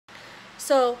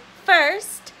So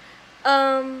first,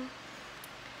 Kushida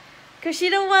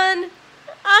won.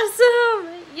 Awesome!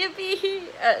 Yippee!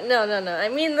 No. I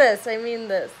mean this. It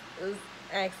was an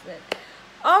accident.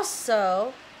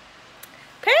 Also,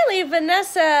 apparently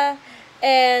Vanessa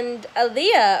and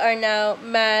Aliyah are now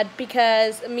mad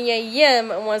because Mia Yim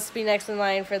wants to be next in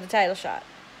line for the title shot.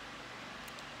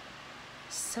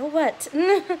 So what?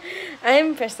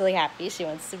 I'm personally happy she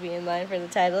wants to be in line for the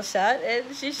title shot,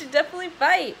 and she should definitely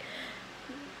fight.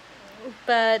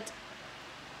 But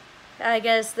I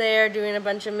guess they're doing a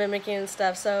bunch of mimicking and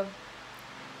stuff, so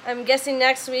I'm guessing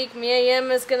next week Mia Yim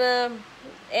is gonna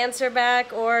answer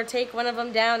back or take one of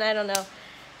them down. I don't know.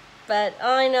 But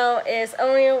all I know is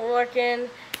Only Lorcan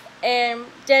and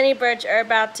Danny Burch are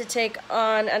about to take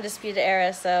on Undisputed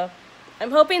Era, so I'm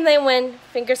hoping they win.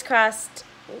 Fingers crossed.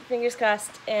 Fingers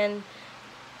crossed. And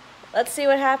let's see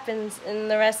what happens in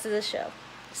the rest of the show.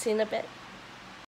 See you in a bit.